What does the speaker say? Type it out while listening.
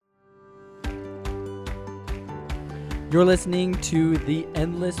You're listening to The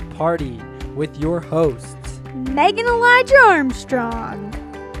Endless Party with your hosts, Megan Elijah Armstrong.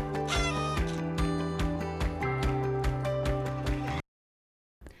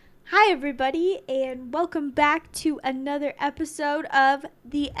 Hi, everybody, and welcome back to another episode of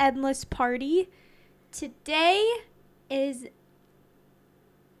The Endless Party. Today is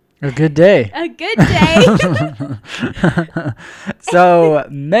a good day. a good day. So,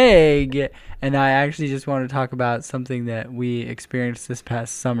 Meg and I actually just want to talk about something that we experienced this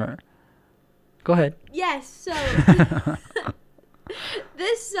past summer. Go ahead. Yes, so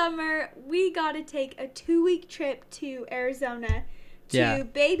this summer we got to take a 2-week trip to Arizona to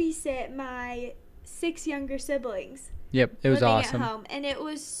babysit my 6 younger siblings. Yep, it was awesome. At home, and it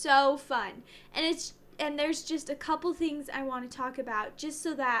was so fun. And there's just a couple things I want to talk about just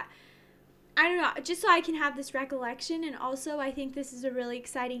so that just so I can have this recollection. And also I think this is a really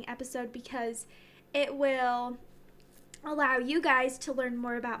exciting episode because it will allow you guys to learn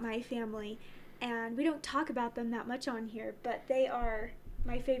more about my family. And we don't talk about them that much on here, but they are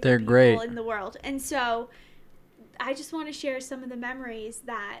my favorite people great in the world. And so I just want to share some of the memories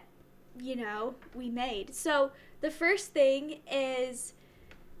that, we made. So the first thing is,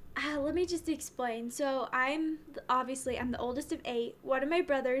 let me just explain. So I'm the oldest of 8. One of my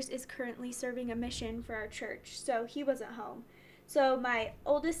brothers is currently serving a mission for our church, so he wasn't home. So my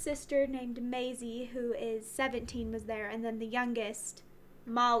oldest sister named Maisie, who is 17, was there, and then the youngest,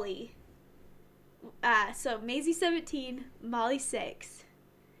 Molly. So Maisie 17, Molly 6.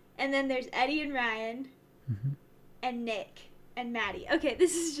 And then there's Eddie and Ryan, and Nick and Maddie. Okay,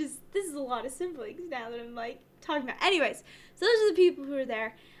 this is a lot of siblings now that I'm talking about. Anyways, so those are the people who are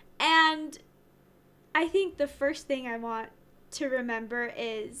there. And I think the first thing I want to remember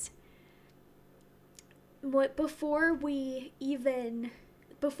is before my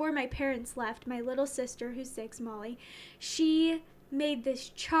parents left, my little sister, who's 6, Molly, she made this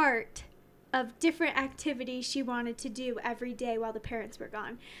chart of different activities she wanted to do every day while the parents were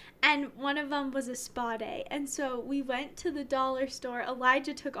gone. And one of them was a spa day. And so we went to the dollar store.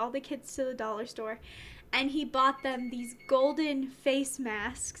 Elijah took all the kids to the dollar store, and he bought them these golden face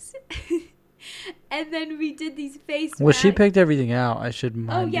masks. And then we did these face masks. Well, she picked everything out. I should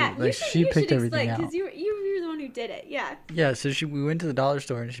mind you. Oh, yeah. She picked everything out. Because you were the one who did it. Yeah. Yeah, so we went to the dollar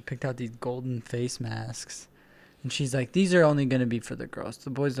store, and she picked out these golden face masks. And she's like, these are only going to be for the girls. The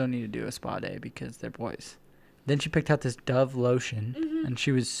boys don't need to do a spa day because they're boys. Then she picked out this Dove lotion, and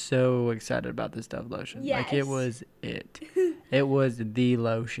she was so excited about this Dove lotion. Yes. It was it. It was the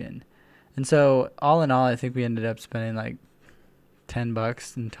lotion. And so, all in all, I think we ended up spending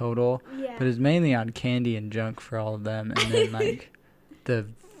 $10 in total. Yeah. But it was mainly on candy and junk for all of them. And then, the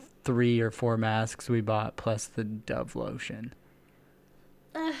 3 or 4 masks we bought plus the Dove lotion.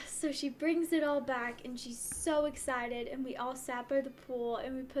 So she brings it all back, and she's so excited, and we all sat by the pool,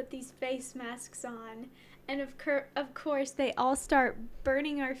 and we put these face masks on, and of course they all start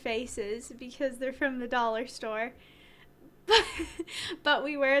burning our faces because they're from the dollar store, but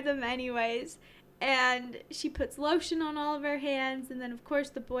we wear them anyways. And she puts lotion on all of our hands, and then of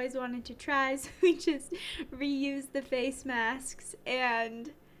course the boys wanted to try, so we just reused the face masks,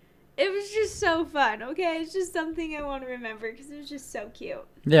 and it was just so fun, okay? It's just something I want to remember because it was just so cute.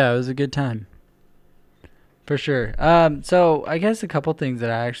 Yeah, it was a good time. For sure. So I guess a couple things that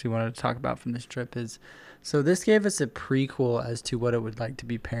I actually wanted to talk about from this trip is, so this gave us a prequel as to what it would like to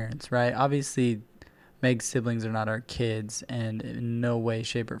be parents, right? Obviously, Meg's siblings are not our kids, and in no way,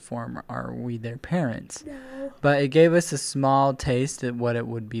 shape, or form are we their parents. No. But it gave us a small taste of what it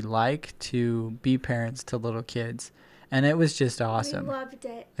would be like to be parents to little kids. And it was just awesome. We loved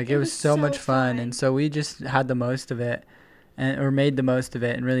it. It was so much fun. And so we just had the most of it, or made the most of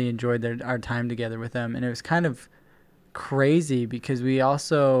it, and really enjoyed our time together with them. And it was kind of crazy because we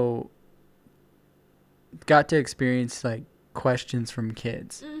also got to experience questions from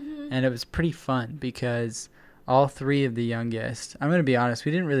kids. And it was pretty fun because all 3 of the youngest, I'm going to be honest,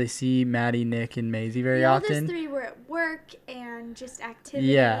 we didn't really see Maddie, Nick, and Maisie very often. The oldest 3 were at work and just activities.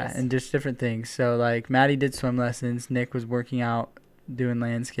 Yeah, and just different things. So, Maddie did swim lessons, Nick was working out, doing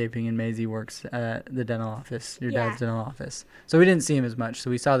landscaping, and Maisie works at the dental office, your dad's dental office. So we didn't see him as much, so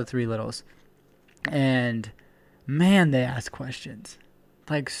we saw the 3 littles. And, man, they asked questions.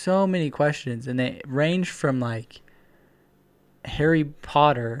 So many questions, and they ranged from, Harry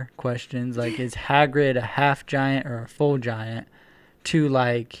Potter questions, is Hagrid a half giant or a full giant, to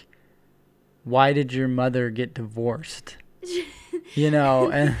why did your mother get divorced?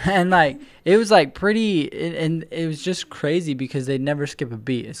 And it was pretty, and it was just crazy because they'd never skip a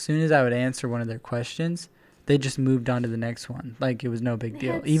beat. As soon as I would answer one of their questions, they just moved on to the next one. Like, it was no big They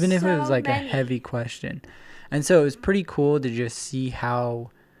deal, had even if it was so like a many. heavy question. And so it was pretty cool to just see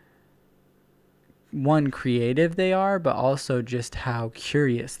how, one, creative they are, but also just how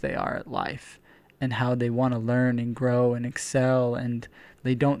curious they are at life and how they want to learn and grow and excel, and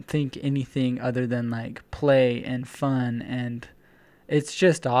they don't think anything other than like play and fun, and it's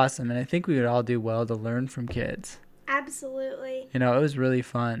just awesome. And I think we would all do well to learn from kids. Absolutely. You know, it was really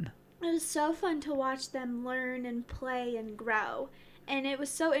fun. It was so fun to watch them learn and play and grow. And it was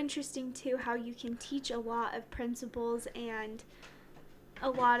so interesting, too, how you can teach a lot of principles and a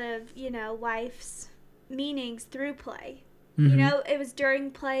lot of, life's meanings through play. Mm-hmm. It was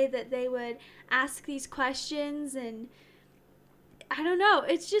during play that they would ask these questions, and I don't know.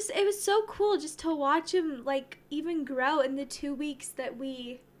 It was so cool just to watch them, like, even grow in the 2 weeks that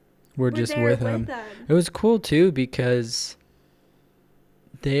we We're just with them. It was cool, too, because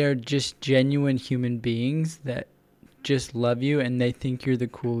they are just genuine human beings that just love you, and they think you're the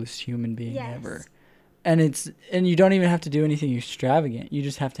coolest human being ever. And you don't even have to do anything extravagant. You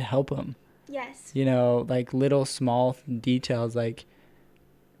just have to help them. Yes. Like little small details, like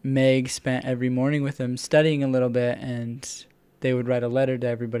Meg spent every morning with them studying a little bit, and they would write a letter to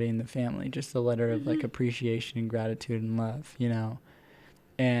everybody in the family, just a letter of like appreciation and gratitude and love,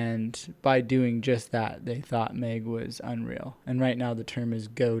 And by doing just that, they thought Meg was unreal. And right now the term is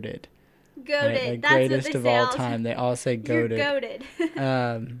goated. Goated. Right? That's greatest what they of say all time. They all say goated. You're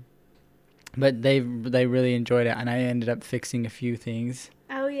goated. But they really enjoyed it, and I ended up fixing a few things.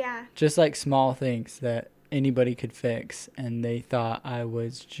 Oh, yeah. Just like small things that anybody could fix, and they thought I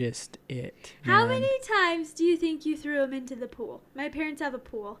was just it. How many times do you think you threw them into the pool? My parents have a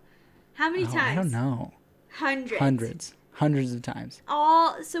pool. How many times? I don't know. Hundreds of times.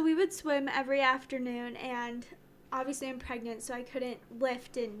 So we would swim every afternoon, and obviously I'm pregnant, so I couldn't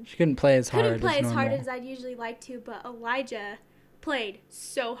lift and she couldn't play as hard as I'd usually like to, but Elijah played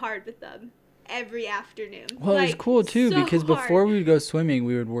so hard with them every afternoon. Well, it was cool too, because before we would go swimming,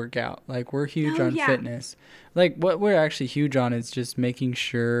 we would work out. Like, we're huge on fitness. Like, what we're actually huge on is just making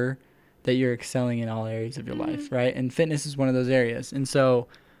sure that you're excelling in all areas of your life, right? And fitness is one of those areas. And so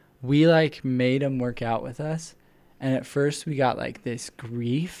we like made them work out with us. And at first we got like this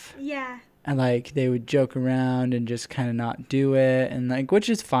grief. Yeah. And like they would joke around and just kind of not do it, and like, which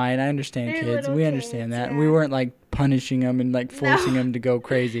is fine. I understand kids. We understand that. Yeah. We weren't like punishing them and like forcing them to go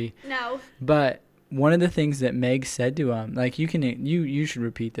crazy. No. But one of the things that Meg said to him, like, you should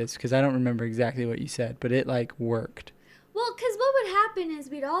repeat this because I don't remember exactly what you said, but it like worked. Well, because what would happen is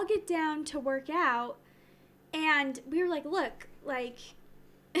we'd all get down to work out, and we were like, look, like,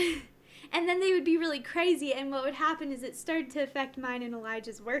 and then they would be really crazy, and what would happen is it started to affect mine and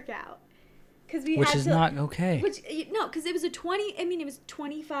Elijah's workout. Which is not okay. Because it was it was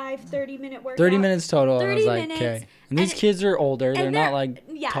 25, 30-minute workout. 30 minutes total. 30 I was like, minutes. okay. And these kids are older. They're not like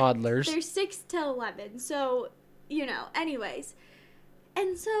toddlers. They're 6 to 11. So, anyways.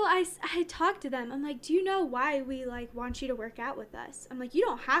 And so I talked to them. I'm like, do you know why we, like, want you to work out with us? I'm like, you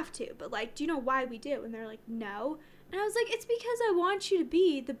don't have to, but, like, do you know why we do? And they're like, no. And I was like, it's because I want you to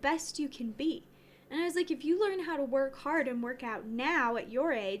be the best you can be. And I was like, if you learn how to work hard and work out now at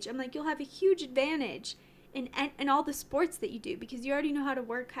your age, I'm like, you'll have a huge advantage in all the sports that you do, because you already know how to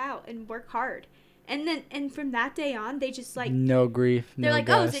work out and work hard. And from that day on, they just like... No grief, They're like,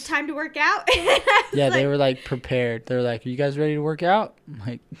 oh, is it time to work out? Yeah, they were like prepared. They're like, are you guys ready to work out? I'm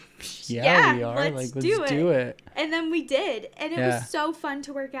like, yeah, we are. Let's do it. And then we did. And it was so fun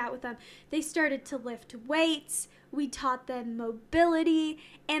to work out with them. They started to lift weights. We taught them mobility,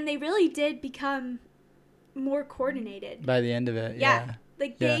 and they really did become more coordinated. By the end of it, yeah.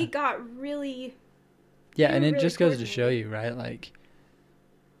 Like, they got really... Yeah, and it just goes to show you, right? Like,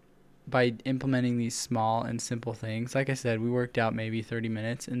 by implementing these small and simple things, like I said, we worked out maybe 30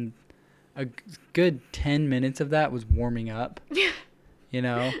 minutes, and a good 10 minutes of that was warming up,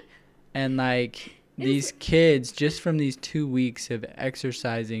 And, like... These kids, just from these 2 weeks of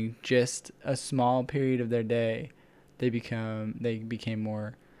exercising just a small period of their day, they became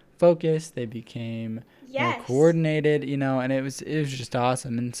more focused, they became more coordinated, and it was just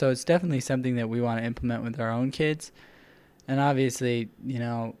awesome. And so it's definitely something that we want to implement with our own kids. And obviously,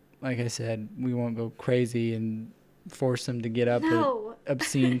 like I said, we won't go crazy and force them to get up at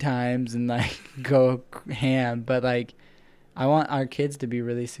obscene times and like go ham, but like, I want our kids to be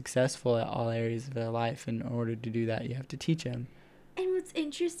really successful at all areas of their life. In order to do that, you have to teach them. And what's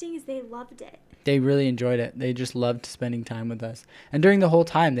interesting is they loved it. They really enjoyed it. They just loved spending time with us. And during the whole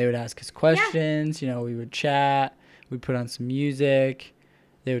time, they would ask us questions. We would chat. We'd put on some music.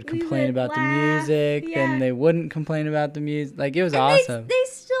 They would complain about the music. Then they wouldn't complain about the music. Like, it was awesome. They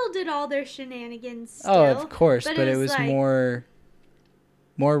still still did all their shenanigans still. Oh, of course, but it was like, more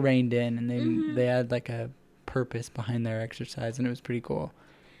reined in, and they had like a purpose behind their exercise, and it was pretty cool.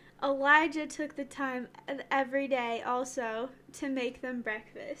 Elijah took the time every day also to make them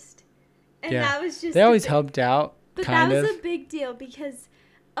breakfast. And that was just... They always helped out, but kind that of. was a big deal because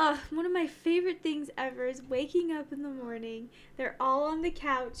one of my favorite things ever is waking up in the morning. They're all on the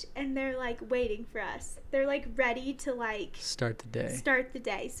couch and they're like waiting for us. They're like ready to like... Start the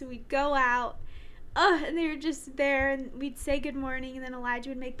day. So we'd go out. And they were just there and we'd say good morning and then Elijah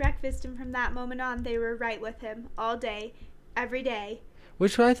would make breakfast. And from that moment on, they were right with him all day, every day.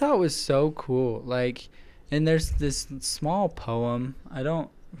 Which I thought was so cool. Like, and there's this small poem. I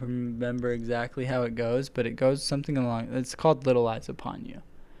don't remember exactly how it goes, but it goes something along. It's called Little Eyes Upon You,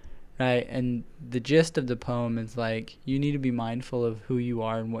 right? And the gist of the poem is like, you need to be mindful of who you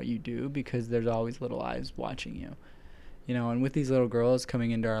are and what you do because there's always little eyes watching you. You know, and with these little girls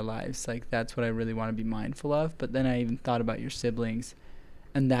coming into our lives, like, that's what I really want to be mindful of. But then I even thought about your siblings,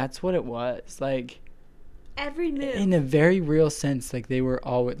 and that's what it was. Like, every move. in a very real sense, like, they were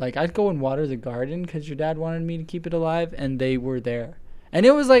always, like, I'd go and water the garden because your dad wanted me to keep it alive, and they were there. And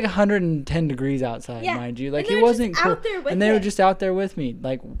it was like 110 degrees outside, mind you. Like, it wasn't cool. And they were just out there with me,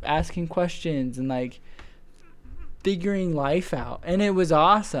 like, asking questions and, like, figuring life out. And it was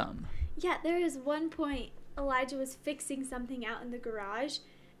awesome. Yeah, there was one point Elijah was fixing something out in the garage,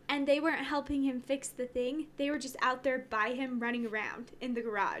 and they weren't helping him fix the thing. They were just out there by him running around in the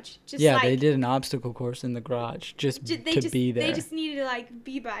garage. Just they did an obstacle course in the garage just to be there. They just needed to, like,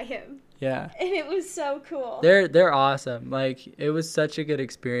 be by him. Yeah. And it was so cool. They're awesome. Like, it was such a good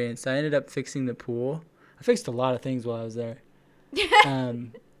experience. I ended up fixing the pool. I fixed a lot of things while I was there.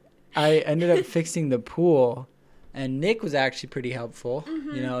 I ended up fixing the pool, and Nick was actually pretty helpful,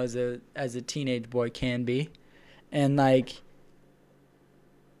 you know, as a teenage boy can be. And, like,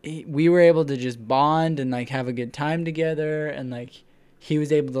 we were able to just bond and, like, have a good time together, and, like, he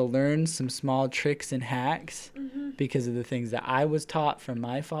was able to learn some small tricks and hacks because of the things that I was taught from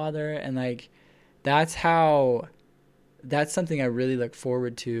my father. And, like, that's something I really look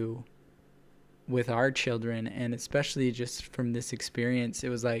forward to with our children. And especially just from this experience, it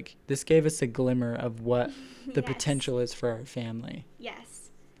was like, this gave us a glimmer of what the potential is for our family.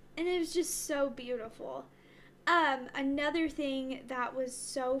 Yes. And it was just so beautiful. Another thing that was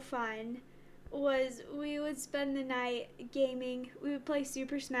so fun was we would spend the night gaming. We would play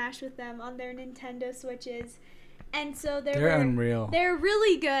Super Smash with them on their Nintendo Switches. And so they're unreal. They're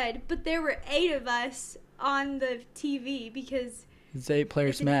really good, but there were 8 of us on the TV because it's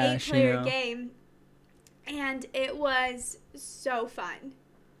 8-player Smash, an 8-player game. And it was so fun.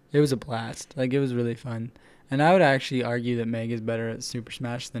 It was a blast. Like, it was really fun. And I would actually argue that Meg is better at Super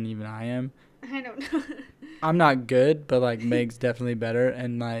Smash than even I am. I don't know. I'm not good, but, like, Meg's definitely better.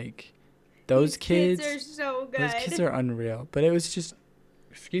 And, like, those kids are so good. Those kids are unreal. But it was just,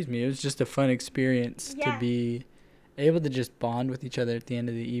 it was just a fun experience to be able to just bond with each other at the end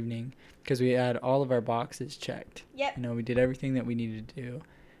of the evening because we had all of our boxes checked. Yep. You know, we did everything that we needed to do.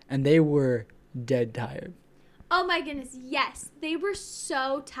 And they were dead tired. Oh, my goodness, yes. They were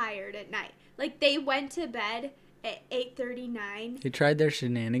so tired at night. Like, they went to bed at 8:39. They tried their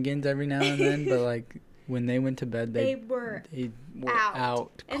shenanigans every now and then, but, like, when they went to bed, they were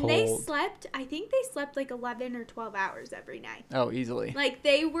out and cold. I think they slept like 11 or 12 hours every night. Oh, easily. Like,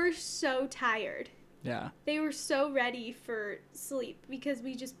 they were so tired. Yeah. They were so ready for sleep because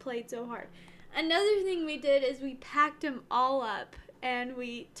we just played so hard. Another thing we did is we packed them all up and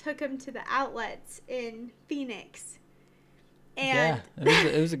we took them to the outlets in Phoenix. And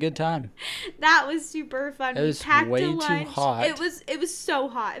it was a good time. That was super fun. It was way too hot. It was so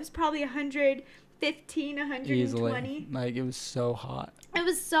hot. It was probably 115, 120. Easily. Like, it was so hot. It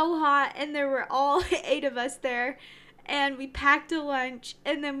was so hot, and there were all 8 of us there. And we packed a lunch,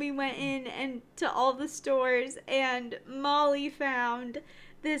 and then we went in and to all the stores, and Molly found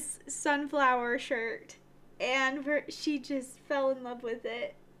this sunflower shirt, and she just fell in love with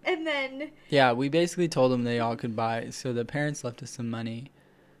it. And then... Yeah, we basically told them they all could buy. So the parents left us some money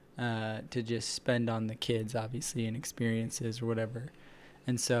to just spend on the kids, obviously, and experiences or whatever.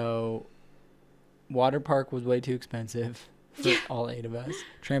 And so water park was way too expensive for all 8 of us.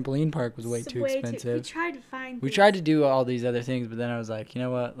 Trampoline park was way too expensive. We tried to do all these other things, but then I was like, you know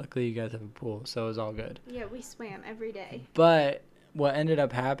what? Luckily, you guys have a pool, so it was all good. Yeah, we swam every day. But what ended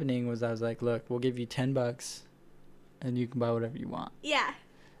up happening was I was like, look, we'll give you $10, and you can buy whatever you want. Yeah.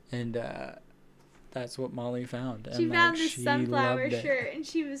 And that's what Molly found. She found this sunflower shirt, and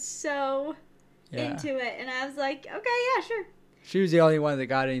she was so into it. And I was like, okay, yeah, sure. She was the only one that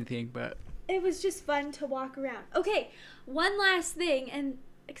got anything, but... It was just fun to walk around. Okay, one last thing, and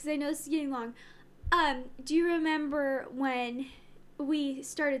because I know this is getting long. Do you remember when we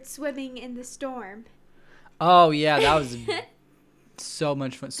started swimming in the storm? Oh, yeah, that was so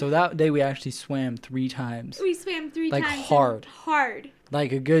much fun. So that day we actually swam 3 times. We swam 3 like times. Hard.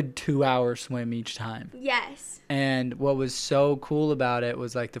 Like a good 2-hour swim each time. Yes. And what was so cool about it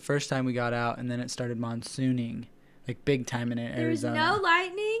was like the first time we got out and then it started monsooning. Like big time in Arizona. There was no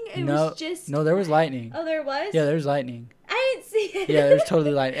lightning? It was just... No, there was lightning. Oh, there was? Yeah, there was lightning. I didn't see it. Yeah, there was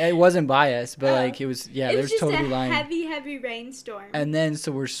totally lightning. It wasn't by us, but like it was, yeah, there was totally lightning. It was just a heavy rainstorm. And then,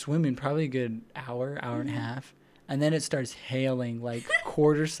 so we're swimming probably a good hour and a half. And then it starts hailing, like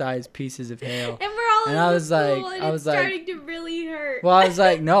quarter-sized pieces of hail. And we're all in the pool, and it's starting to really hurt. Well, I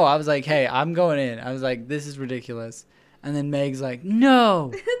was like, hey, I'm going in. I was like, this is ridiculous. And then Meg's like,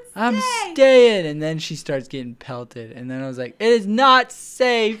 no, I'm staying. And then she starts getting pelted. And then I was like, it is not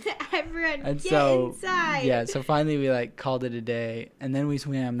safe. Everyone, inside. Yeah, so finally we like called it a day. And then we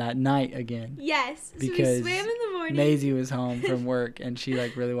swam that night again. Yes, because so we swam in the morning. Maisie was home from work and she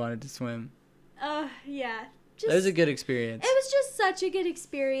like really wanted to swim. Yeah. It was a good experience. It was just such a good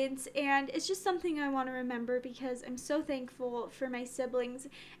experience, and it's just something I want to remember because I'm so thankful for my siblings,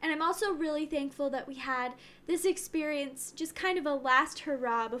 and I'm also really thankful that we had this experience, just kind of a last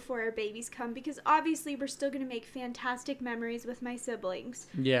hurrah before our babies come, because obviously we're still going to make fantastic memories with my siblings.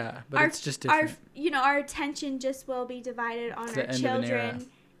 Yeah, but it's just different. Our attention just will be divided on our children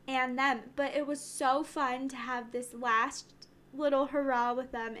and them, but it was so fun to have this last little hurrah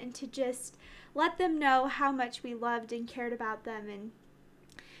with them and to just let them know how much we loved and cared about them, and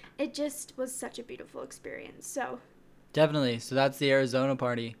it just was such a beautiful experience. So definitely. So that's the Arizona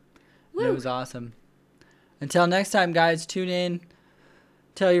party. Woo. It was awesome. Until next time, guys, tune in,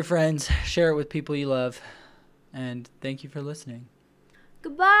 tell your friends, share it with people you love, and thank you for listening.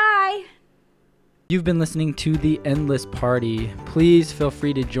 Goodbye. You've been listening to The Endless Party. Please feel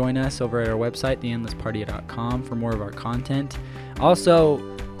free to join us over at our website, theendlessparty.com, for more of our content. Also,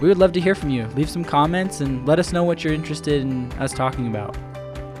 we would love to hear from you. Leave some comments and let us know what you're interested in us talking about.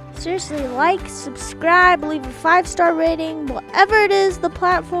 Seriously, like, subscribe, leave a 5-star rating, whatever it is the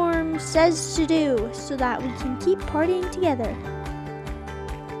platform says to do, so that we can keep partying together.